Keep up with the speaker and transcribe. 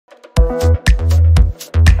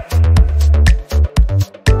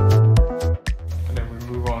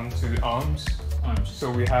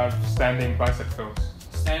we have standing bicep curls.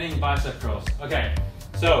 Standing bicep curls. Okay,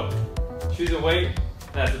 so choose a weight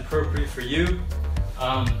that's appropriate for you.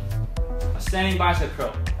 A standing bicep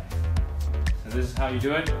curl. So this is how you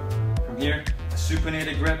do it. From here, a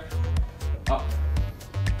supinated grip, up,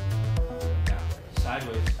 down,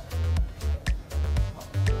 sideways, up,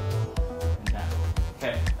 and down.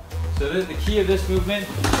 Okay, so the key of this movement,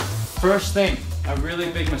 first thing, a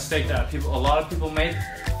really big mistake that a lot of people make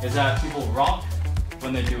is that people rock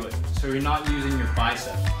when they do it. So you're not using your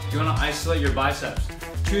biceps. You want to isolate your biceps.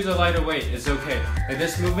 Choose a lighter weight, it's okay. Like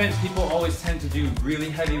this movement, people always tend to do really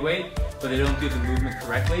heavy weight, but they don't do the movement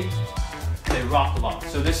correctly. They rock a lot.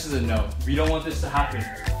 So this is a no. We don't want this to happen,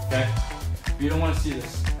 okay? We don't want to see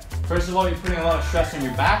this. First of all, you're putting a lot of stress on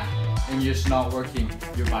your back and you're just not working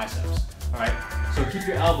your biceps, all right? So keep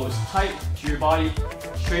your elbows tight to your body,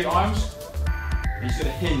 straight arms, and you're just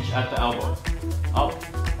gonna hinge at the elbow. Up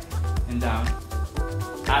and down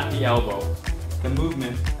at the elbow. The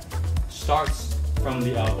movement starts from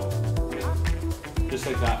the elbow, okay? Just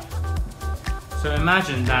like that. So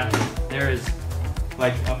imagine that there is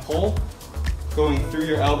like a pole going through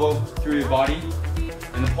your elbow, through your body,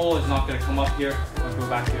 and the pole is not going to come up here or go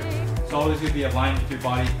back here. It's always going to be aligned with your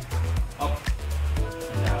body, up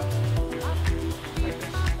and down, like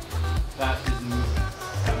this. That is the movement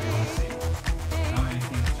that we want to see. Not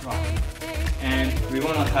anything that's wrong. And we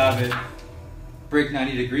want to have it break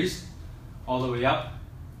 90 degrees, all the way up,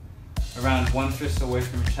 around one fist away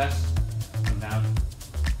from your chest, and down.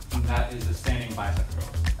 And that is the standing bicep curl.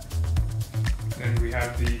 Then we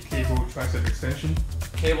have the cable tricep extension.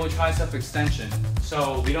 Cable tricep extension.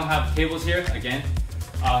 So we don't have cables here again,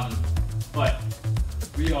 but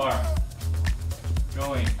we are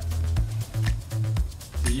going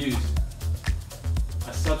to use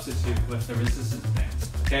a substitute with the resistance bands.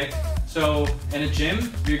 Okay. So in a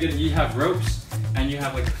gym, you have ropes and you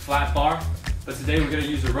have like a flat bar, but today we're gonna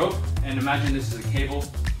use a rope. And imagine this is a cable.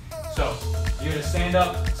 So you're gonna stand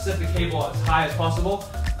up, set the cable as high as possible.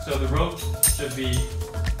 So the rope should be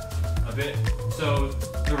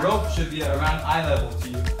around eye level to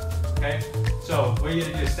you, okay? So what you're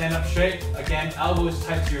gonna do is stand up straight, again, elbows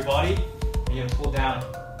tight to your body, and you're gonna pull down,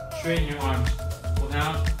 straighten your arms, pull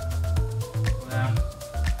down, pull down,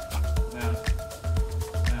 pull down,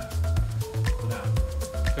 pull down, pull down.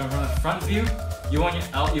 So from the front view, you want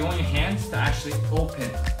your hands to actually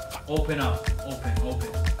open up,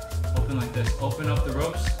 open like this, open up the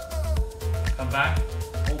ropes, come back,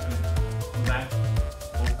 open, come back,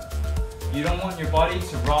 open. You don't want your body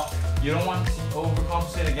to rock. You don't want to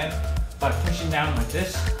overcompensate again by pushing down like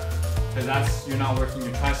this, because you're not working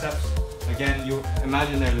your triceps. Again, you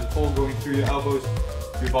imagine there's a pole going through your elbows,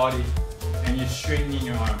 your body, and you're straightening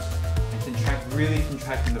your arms and really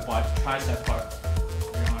contracting the tricep part of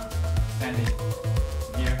your arm. Standing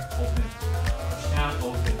here, open, push down,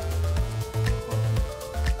 open.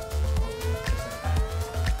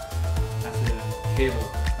 That's the cable,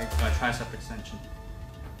 like tricep extension.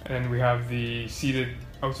 And we have the seated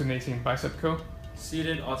alternating bicep curl.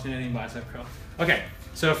 Seated alternating bicep curl. Okay,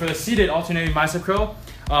 so for the seated alternating bicep curl,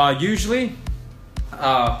 usually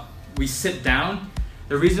we sit down.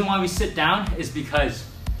 The reason why we sit down is because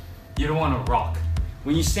you don't want to rock.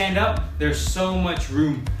 When you stand up, there's so much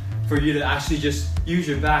room for you to actually just use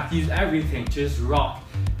your back, use everything, just rock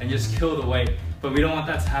and just kill the weight. But we don't want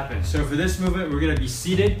that to happen. So for this movement, we're gonna be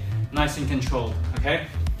seated, nice and controlled, okay?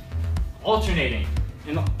 Alternating,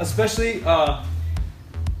 and especially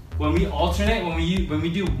when we alternate, when we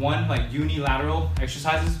do one, like unilateral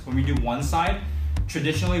exercises, when we do one side,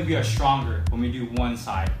 traditionally we are stronger when we do one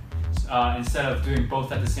side instead of doing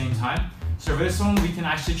both at the same time. So for this one, we can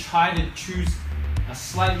actually try to choose a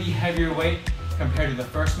slightly heavier weight compared to the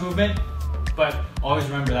first movement, but always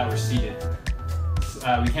remember that we're seated.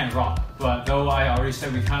 We can't rock, but though I already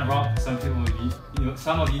said we can't rock, some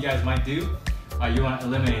of you guys might do. You want to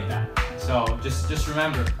eliminate that. So just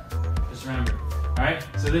remember. All right.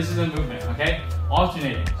 So this is the movement. Okay.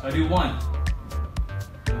 Alternating. So I do one,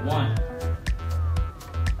 one.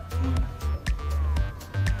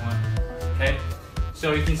 Okay.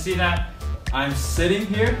 So you can see that I'm sitting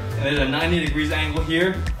here, and there's a 90 degrees angle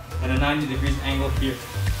here, and a 90 degrees angle here.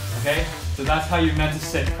 Okay. So that's how you're meant to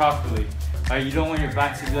sit properly. Right? You don't want your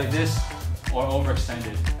back to be like this or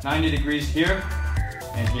overextended. 90 degrees here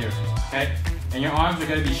and here. Okay. And your arms are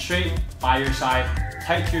going to be straight by your side,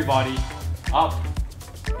 tight to your body, up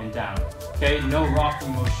and down. Okay, no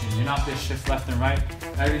rocking motion. You're not going to shift left and right.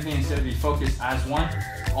 Everything is going to be focused as one.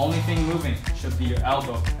 Only thing moving should be your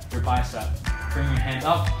elbow, your bicep. Bring your hand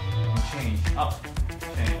up and change, up,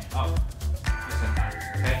 change, up. Just like that.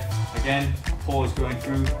 Okay. Again, pole is going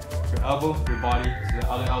through your elbow, your body to the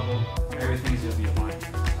other elbow, everything's going to be aligned.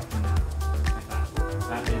 Up and down, like that.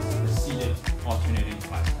 That is the seated alternating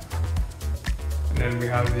bicep. And then we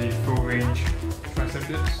have the full range tricep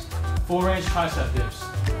dips. Full range tricep dips.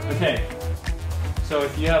 Okay, so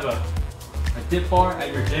if you have a dip bar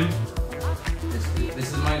at your gym,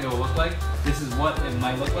 this is what it will look like. This is what it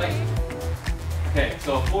might look like. Okay,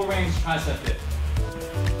 so a full range tricep dip.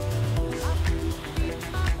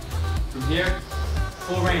 From here,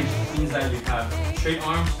 full range means that you have straight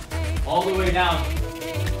arms all the way down,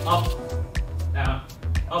 up, down,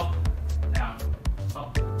 up, down,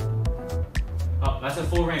 up, up. That's a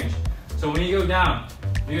full range. So when you go down,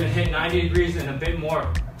 you're gonna hit 90 degrees and a bit more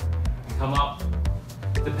and come up,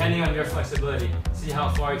 depending on your flexibility. See how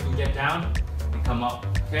far you can get down and come up,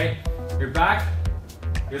 okay? Your back,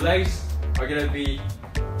 your legs are gonna be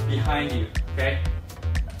behind you, okay?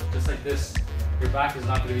 Just like this. Your back is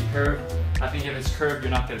not gonna be curved. I think if it's curved,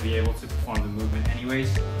 you're not gonna be able to perform the movement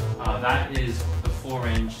anyways. That is the full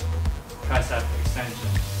range tricep extension,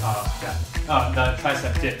 the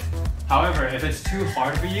tricep dip. However, if it's too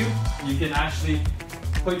hard for you, you can actually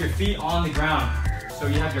put your feet on the ground. So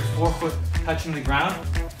you have your forefoot touching the ground,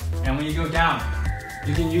 and when you go down,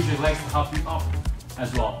 you can use your legs to help you up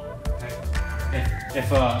as well. Okay?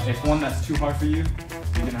 If one that's too hard for you, you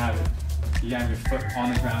can have it. You have your foot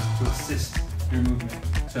on the ground to assist your movement,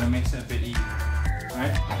 so it makes it a bit easier.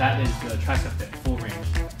 Right? That is the tricep dip, full range,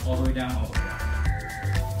 all the way down, all the way down.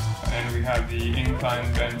 And we have the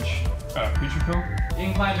incline bench preacher curl.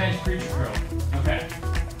 Incline bench preacher curl. Okay.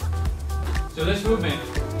 So this movement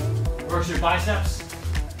works your biceps.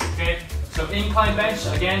 Okay. So incline bench,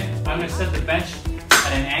 again, I'm gonna set the bench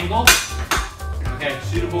at an angle. Okay,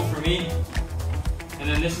 suitable for me. And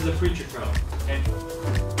then this is a preacher curl. Okay.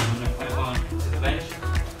 I'm gonna clamp on to the bench.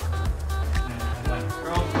 And I like to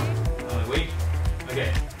curl. I'm gonna wait.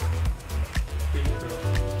 Okay. Preacher curl.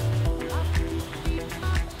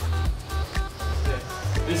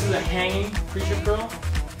 This is a hanging preacher curl.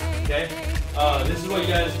 Okay. This is what you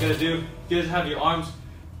guys are gonna do. You guys have your arms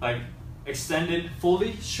like extended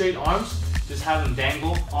fully, straight arms. Just have them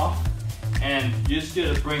dangle off, and you're just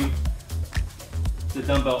gonna bring the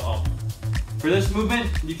dumbbell up. For this movement,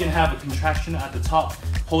 you can have a contraction at the top.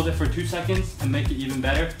 Hold it for 2 seconds and make it even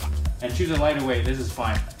better. And choose a lighter weight. This is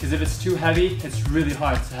fine. Because if it's too heavy, it's really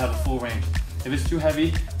hard to have a full range. If it's too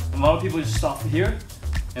heavy, a lot of people just stop here,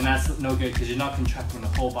 and that's no good because you're not contracting the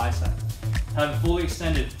whole bicep. Have it fully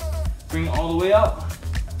extended. Bring it all the way up,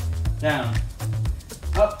 down,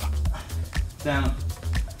 up, down,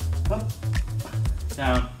 up,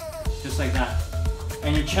 down, just like that.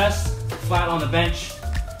 And your chest flat on the bench.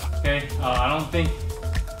 Okay, I don't think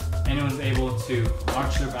anyone's able to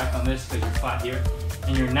arch their back on this because you're flat here.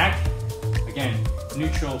 And your neck, again,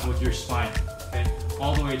 neutral with your spine. Okay,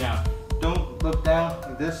 all the way down. Don't look down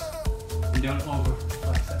like this, and don't over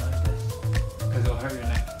flex it like this because it'll hurt your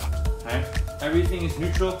neck. Alright, everything is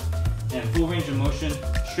neutral and full range of motion,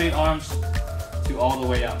 straight arms to all the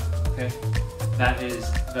way up. Okay, that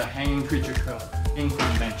is the hanging preacher curl,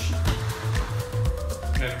 incline bench.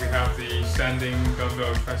 Then we have the standing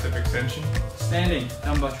dumbbell tricep extension. Standing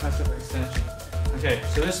dumbbell tricep extension. Okay,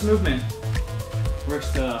 so this movement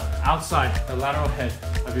works the outside, the lateral head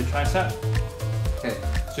of your tricep. Okay,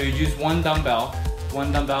 so you use one dumbbell.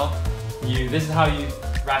 This is how you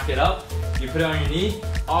rack it up. You put it on your knee,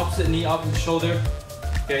 opposite shoulder.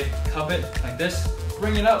 Okay, cup it like this.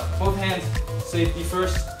 Bring it up, both hands, safety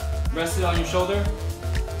first. Rest it on your shoulder.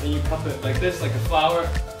 Then you cup it like this, like a flower.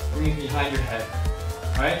 Bring it behind your head.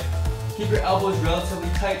 Alright? Keep your elbows relatively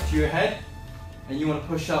tight to your head. And you want to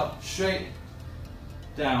push up straight,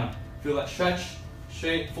 down. Feel that stretch,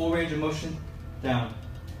 straight, full range of motion, down.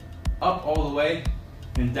 Up all the way,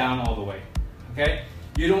 and down all the way. Okay?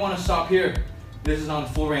 You don't want to stop here. This is on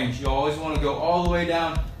full range. You always want to go all the way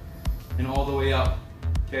down and all the way up.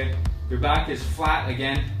 Okay? Your back is flat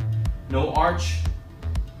again, no arch.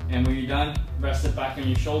 And when you're done, rest it back on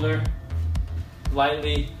your shoulder.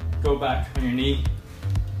 Lightly go back on your knee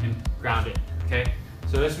and ground it. Okay?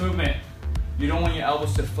 So this movement, you don't want your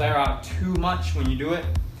elbows to flare out too much when you do it,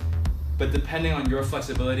 but depending on your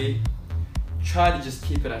flexibility, try to just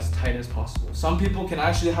keep it as tight as possible. Some people can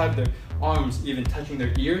actually have their arms even touching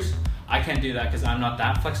their ears. I can't do that because I'm not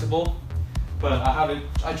that flexible, but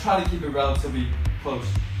I try to keep it relatively close,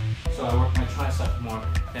 so I work my tricep more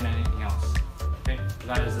than anything else. Okay,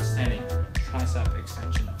 that is the standing tricep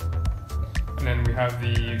extension. And then we have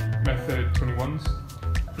the method 21s.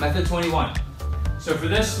 Method 21. So for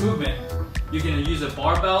this movement, you can use a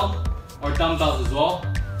barbell or dumbbells as well.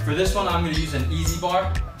 For this one, I'm going to use an easy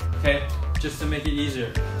bar, okay, just to make it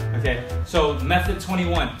easier. Okay, so method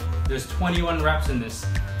 21. There's 21 reps in this.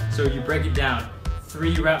 So you break it down,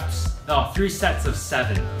 3 sets of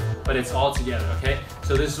 7, but it's all together, okay?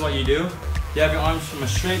 So this is what you do. You have your arms from a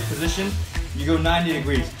straight position, you go 90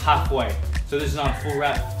 degrees, halfway. So this is not a full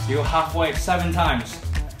rep. You go halfway 7 times,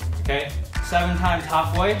 okay? 7 times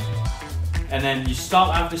halfway, and then you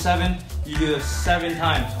stop after 7, you do this 7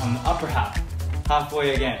 times on the upper half.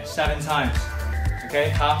 Halfway again, 7 times, okay?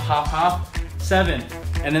 Half, half, half, 7.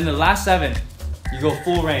 And then the last 7, you go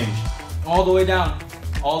full range. All the way down,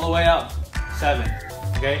 all the way up, 7,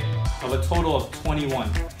 okay? Of a total of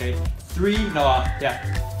 21, okay?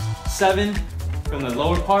 7 from the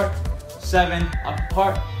lower part, 7 upper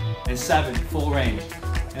part, and 7 full range.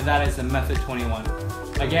 And that is the method 21.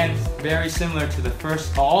 Again, very similar to the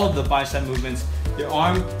first, all of the bicep movements. Your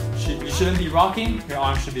arm, you shouldn't be rocking, your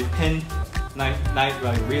arm should be pinned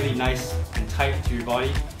really nice and tight to your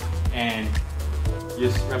body. And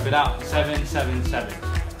just rep it out, 7, 7, 7.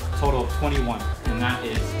 Total of 21, and that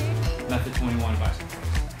is method 21 bicep.